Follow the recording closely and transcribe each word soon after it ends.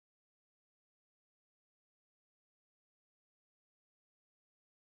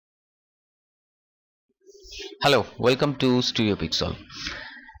Hello, welcome to Studio Pixel.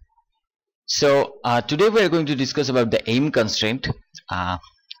 Today we are going to discuss about the aim constraint.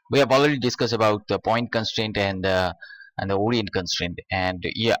 We have already discussed about the point constraint and the orient constraint, and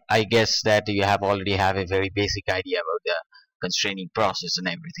yeah, I guess that you have already have a very basic idea about the constraining process and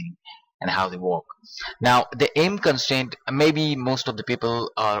everything and how they work. Now, the aim constraint, maybe most of the people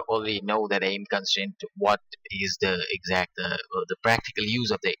already know that aim constraint. What is the exact the practical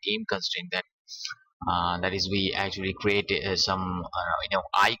use of the aim constraint? That is, we actually create some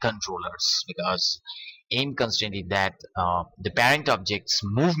eye controllers, because aim constraint is that the parent object's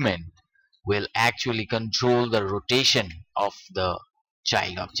movement will actually control the rotation of the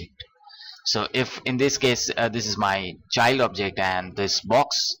child object. So if in this case this is my child object and this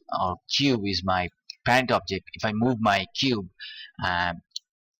box or cube is my parent object, if I move my cube, uh,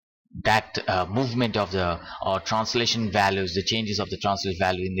 that movement of the or translation values, the changes of the translation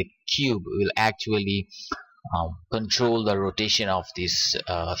value in the cube will actually control the rotation of this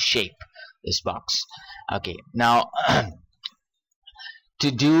shape, this box. Okay, now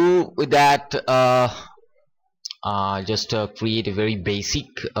to do with that, just create a very basic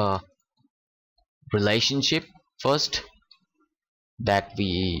relationship first that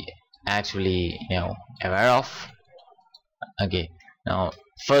we actually aware of. Okay, now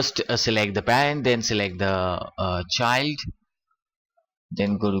first select the parent, then select the child,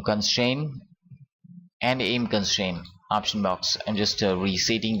 then go to constraint and aim constraint option box. I'm just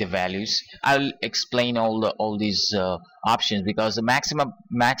resetting the values. I'll explain all these options, because the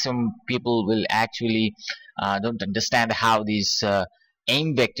maximum people will actually don't understand how this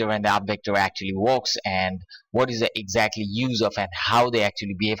aim vector and the up vector actually works, and what is the exactly use of and how they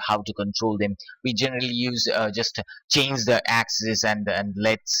actually behave, how to control them. We generally use just change the axis and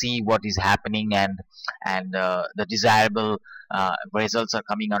let's see what is happening, and the desirable results are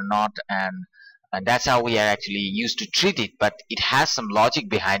coming or not, and that's how we are actually used to treat it. But it has some logic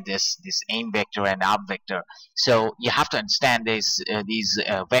behind this aim vector and up vector, so you have to understand these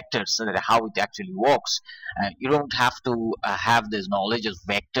vectors so that how it actually works. You don't have to have this knowledge of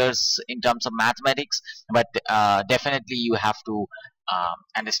vectors in terms of mathematics, but definitely you have to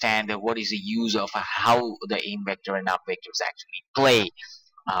understand what is the use of how the aim vector and up vectors actually play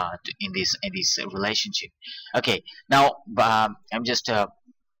in this relationship. Okay, now I'm just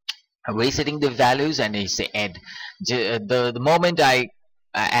resetting the values, and I say add. The moment I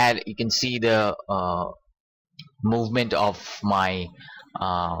add, you can see the movement of my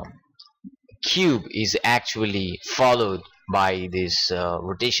cube is actually followed by this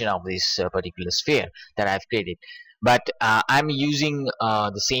rotation of this particular sphere that I've created. But I'm using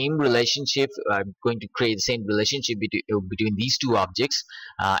the same relationship. I'm going to create the same relationship between these two objects,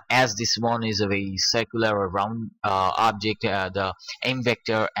 as this one is a very circular or round object. The aim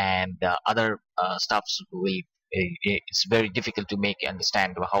vector and the other stuffs will it's very difficult to make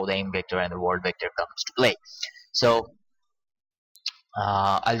understand how the aim vector and the world vector comes to play. So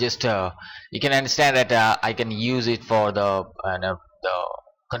I'll just you can understand that I can use it for the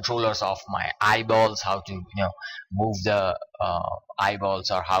controllers of my eyeballs, how to move the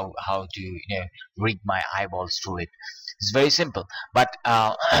eyeballs, or how to read my eyeballs through it. It's very simple. But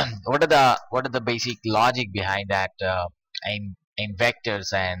what are the basic logic behind that aim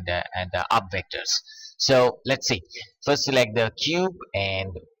vectors and the up vectors? So let's see. First select the cube,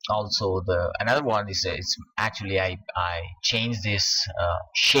 and also the another one is it's actually I changed this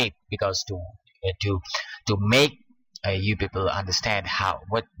shape, because to make you people understand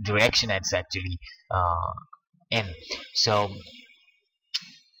what direction it's actually in. So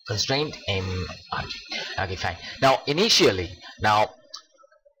constraint aim. Okay, fine. Now initially,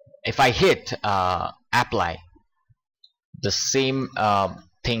 if I hit apply, the same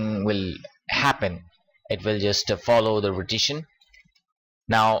thing will happen. It will just follow the rotation.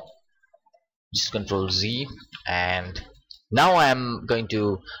 Now just control Z, and now I'm going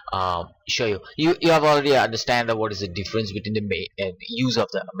to show you. You have already understand what is the difference between the use of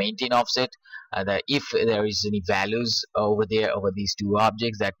the maintain offset. That if there is any values over there over these two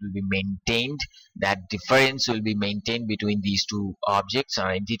objects, that will be maintained. That difference will be maintained between these two objects or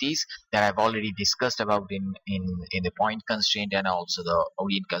entities that I've already discussed about in the point constraint and also the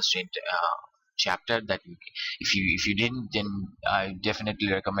orient constraint chapter. That if you didn't, then I definitely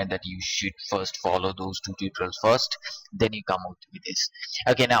recommend that you should first follow those two tutorials first, then you come out with this.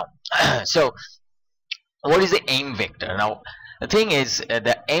 Okay, now so what is the aim vector? Now the thing is,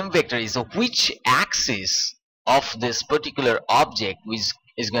 the aim vector is which axis of this particular object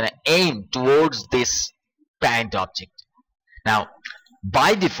is going to aim towards this parent object. Now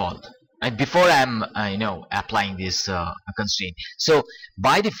by default, and before I'm applying this constraint, so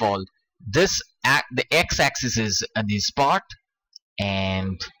by default the x-axis is this part,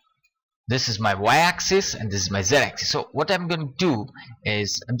 and this is my y-axis, and this is my z-axis. So what I'm going to do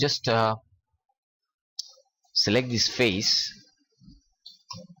is I'm just select this face,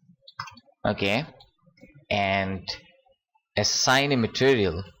 okay, and assign a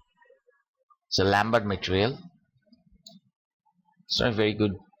material. So Lambert Material. It's not a very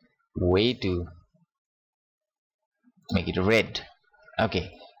good way to make it red.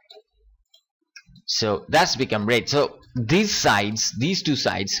 Okay, so that's become red. So these sides, these two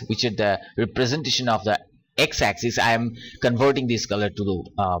sides, which are the representation of the x-axis, I am converting this color to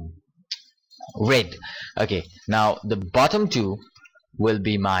red. Okay, now the bottom two will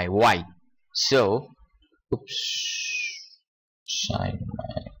be my white. So shine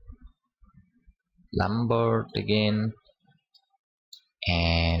my Lambert again,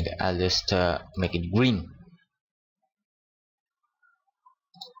 and I'll just make it green.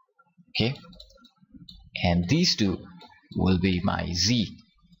 Okay, and these two will be my Z,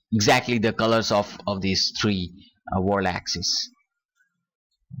 exactly the colors of these three world axes.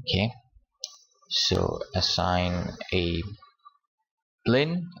 Okay, so assign a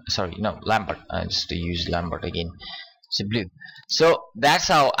plane, sorry, no, Lambert, just to use Lambert again. So blue. So that's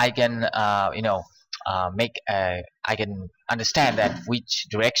how I can I can understand that which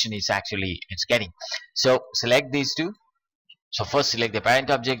direction is actually it's getting. So select these two. So first select the parent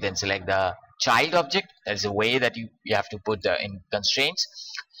object, then select the child object. That is a way that you have to put the in constraints.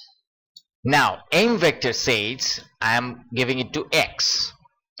 Now aim vector says I am giving it to x,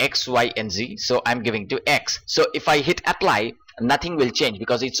 y, and z. So I'm giving to x. So if I hit apply, nothing will change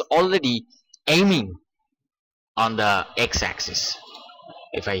because it's already aiming on the x-axis.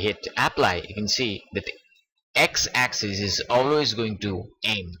 If I hit apply, you can see that the x-axis is always going to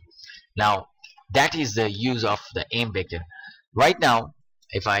aim. Now that is the use of the aim vector. Right now,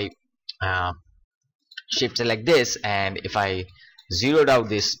 if I shift select this, and if I zeroed out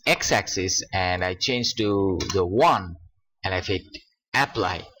this x-axis and I change to the 1 and I hit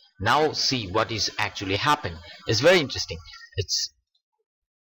apply, now see what is actually happened. It's very interesting. It's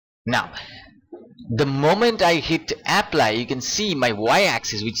now the moment I hit apply, you can see my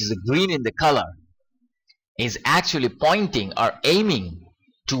y-axis, which is green in the color, is actually pointing or aiming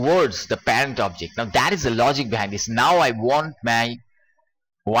towards the parent object. Now that is the logic behind this. Now I want my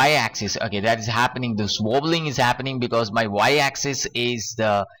y-axis, okay, that is happening, this wobbling is happening because my y-axis is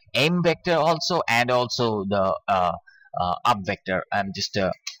the aim vector also, and also the up vector. I'm just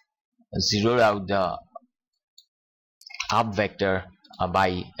zeroed out the up vector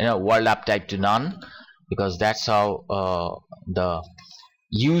by world up type to none, because that's how the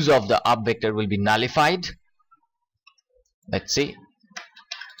use of the up vector will be nullified. Let's see.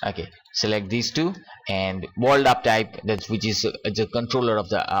 Okay, select these two, and world up type, that's which is the controller of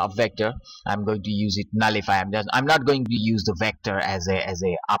the up vector. I'm going to use it nullify. I'm not going to use the vector as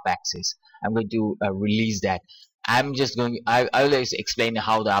a up axis. I'm going to release that. I'm just going. I will explain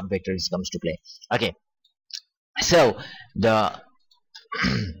how the up vector comes to play. Okay, so the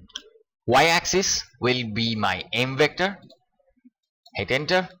y-axis will be my aim vector. Hit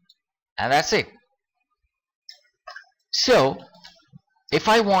enter, and that's it. So if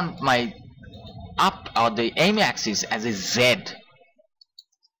I want my up or the aim axis as a Z,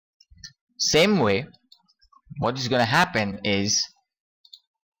 same way, what is going to happen is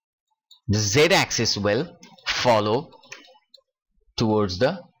the Z axis will follow towards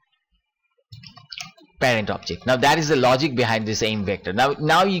the parent object. Now that is the logic behind this aim vector.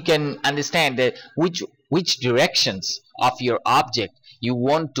 Now you can understand that which directions of your object you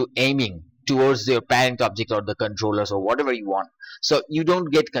want to aiming towards your parent object or the controllers or whatever you want. So you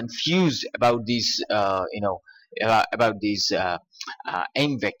don't get confused about these about these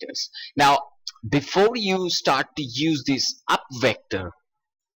aim vectors. Now before you start to use this up vector,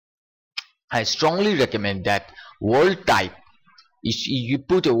 I strongly recommend that world type, you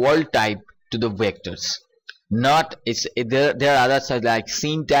put a world type to the vectors. Not there are other sides like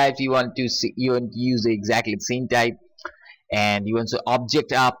scene type. You want to use exactly scene type, and you want to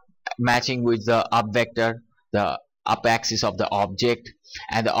object up matching with the up vector, the up axis of the object,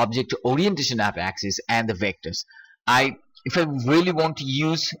 and the object orientation up axis, and the vectors. If I really want to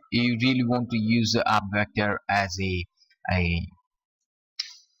use, you really want to use the up vector as the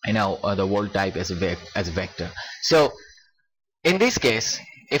world type as a vector. So in this case,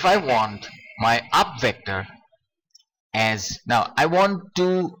 if I want my up vector as, now I want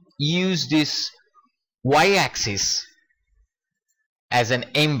to use this y-axis as an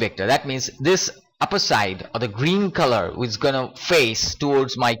aim vector. That means this upper side or the green color is gonna face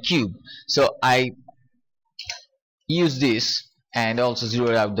towards my cube. So I use this and also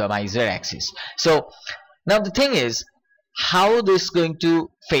zero out my Z axis. So now the thing is, how this going to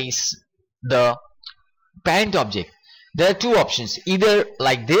face the parent object? There are two options, either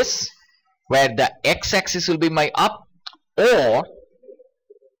like this where the X axis will be my up, or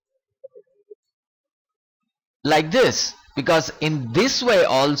like this, because in this way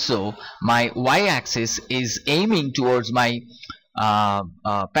also my Y axis is aiming towards my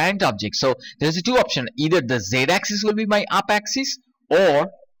parent object. So there's a two option, either the Z axis will be my up axis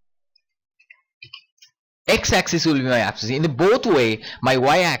or X axis will be my axis. In the both way, my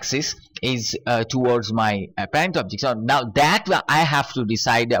Y axis is towards my parent object. So now that I have to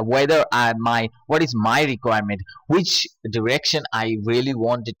decide whether what is my requirement, which direction I really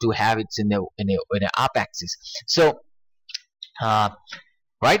wanted to have it in the up axis. So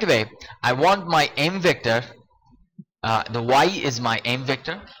right away, I want my aim vector. The Y is my aim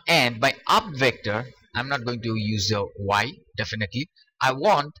vector, and my up vector, I'm not going to use the Y definitely. I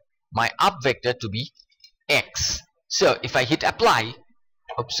want my up vector to be X. So if I hit apply,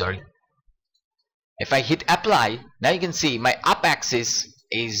 oops, sorry. If I hit apply, now you can see my up axis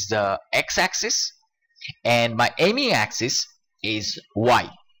is the X axis and my aiming axis is Y.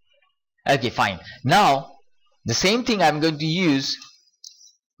 Okay, fine. Now the same thing I'm going to use,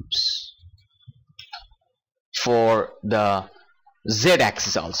 oops, for the Z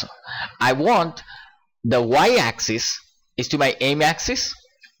axis also. I want the Y axis is to my aim axis,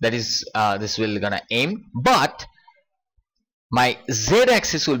 that is this will gonna aim, but my Z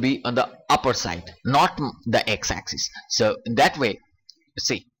axis will be on the upper side, not the X axis. So in that way,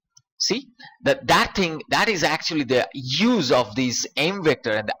 see that is actually the use of this aim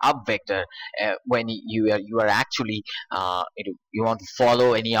vector and the up vector when you are actually you want to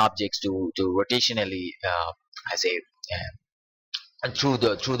follow any objects to rotationally I say through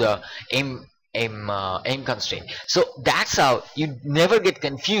the aim constraint. So that's how you never get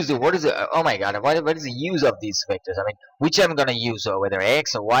confused. What is the, oh my god, what is the use of these vectors? I mean, which I'm gonna use, or whether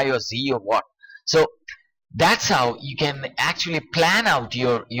X or Y or Z or what. So that's how you can actually plan out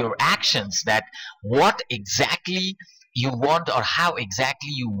your actions, that what exactly you want or how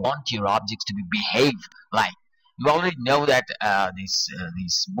exactly you want your objects to behave like. You already know that this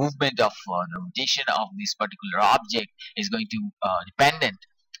movement of the rotation of this particular object is going to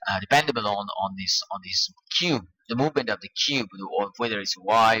dependable on this cube, the movement of the cube, or whether it's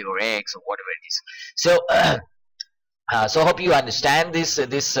Y or X or whatever it is. So so hope you understand this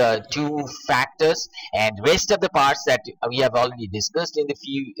two factors, and rest of the parts that we have already discussed in the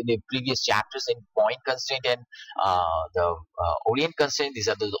previous chapters in point constraint and the orient constraint. These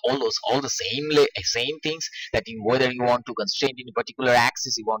are all the same things, that whether you want to constrain in a particular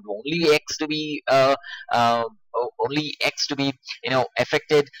axis, you want only X to be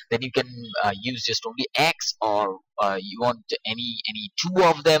affected, then you can use just only X, or you want any two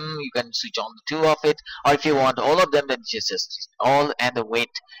of them, you can switch on the two of it, or if you want all of them, then just all, and the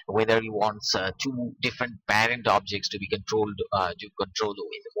weight, whether you want two different parent objects to be controlled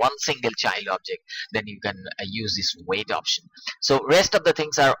with one single child object, then you can use this weight option. So rest of the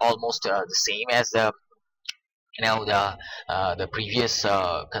things are almost the same as the previous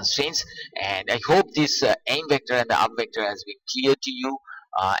constraints, and I hope this aim vector and the up vector has been clear to you,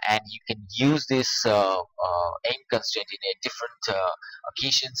 and you can use this aim constraint in a different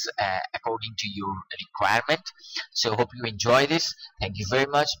occasions according to your requirement. So hope you enjoy this. Thank you very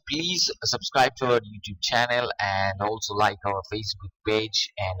much. Please subscribe to our YouTube channel, and also like our Facebook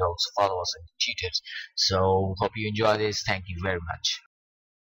page, and also follow us on Twitter. So hope you enjoy this. Thank you very much.